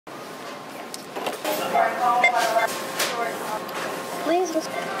Please.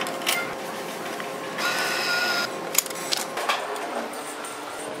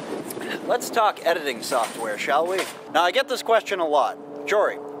 Let's talk editing software, shall we? Now, I get this question a lot.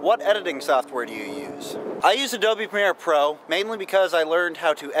 Jory, what editing software do you use? I use Adobe Premiere Pro, mainly because I learned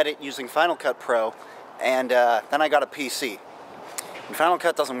how to edit using Final Cut Pro, and then I got a PC. And Final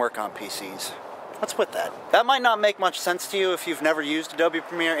Cut doesn't work on PCs. What's with that? That might not make much sense to you if you've never used Adobe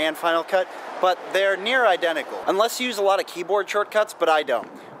Premiere and Final Cut, but they're near identical. Unless you use a lot of keyboard shortcuts, but I don't.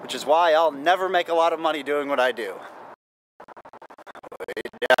 Which is why I'll never make a lot of money doing what I do.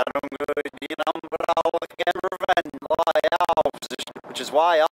 Which is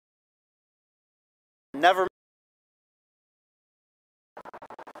why I'll never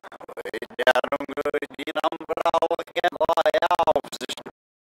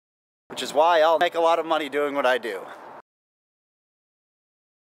make a lot of money doing what I do.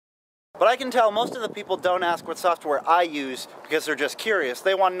 But I can tell most of the people don't ask what software I use because they're just curious.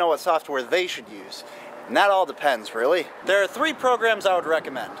 They want to know what software they should use. And that all depends, really. There are 3 programs I would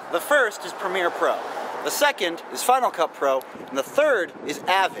recommend. The first is Premiere Pro. The second is Final Cut Pro. And the third is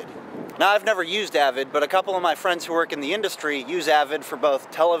Avid. Now, I've never used Avid, but a couple of my friends who work in the industry use Avid for both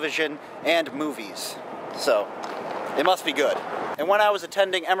television and movies. So, it must be good. And when I was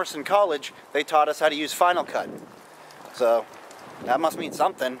attending Emerson College, they taught us how to use Final Cut. So, that must mean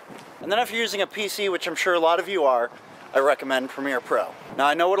something. And then if you're using a PC, which I'm sure a lot of you are, I recommend Premiere Pro. Now,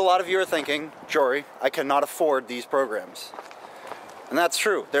 I know what a lot of you are thinking. Jory, I cannot afford these programs. And that's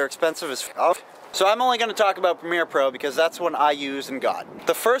true. They're expensive as f***. So I'm only going to talk about Premiere Pro because that's one I use and got.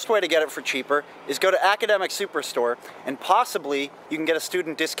 The first way to get it for cheaper is go to Academic Superstore, and possibly you can get a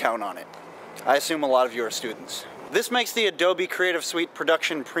student discount on it. I assume a lot of you are students. This makes the Adobe Creative Suite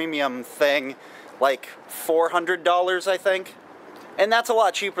Production Premium thing like $400, I think. And that's a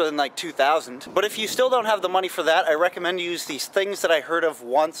lot cheaper than like $2,000. But if you still don't have the money for that, I recommend you use these things that I heard of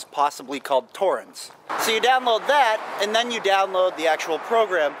once, possibly called torrents. So you download that, and then you download the actual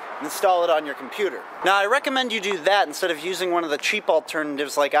program and install it on your computer. Now, I recommend you do that instead of using one of the cheap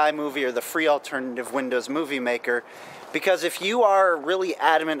alternatives like iMovie or the free alternative Windows Movie Maker, because if you are really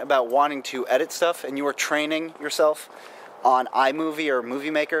adamant about wanting to edit stuff and you are training yourself on iMovie or Movie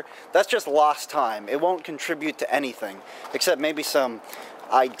Maker, that's just lost time. It won't contribute to anything, except maybe some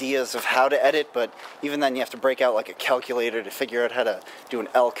ideas of how to edit, but even then you have to break out like a calculator to figure out how to do an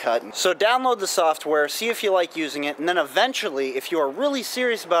L cut. So download the software, see if you like using it, and then eventually, if you are really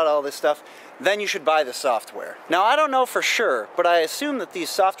serious about all this stuff, then you should buy the software. Now, I don't know for sure, but I assume that these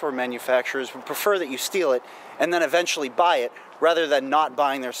software manufacturers would prefer that you steal it and then eventually buy it, rather than not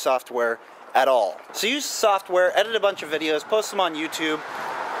buying their software at all. So use the software, edit a bunch of videos, post them on YouTube,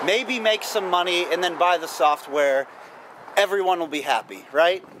 maybe make some money, and then buy the software. Everyone will be happy,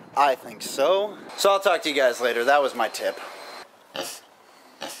 right? I think so. So I'll talk to you guys later. That was my tip.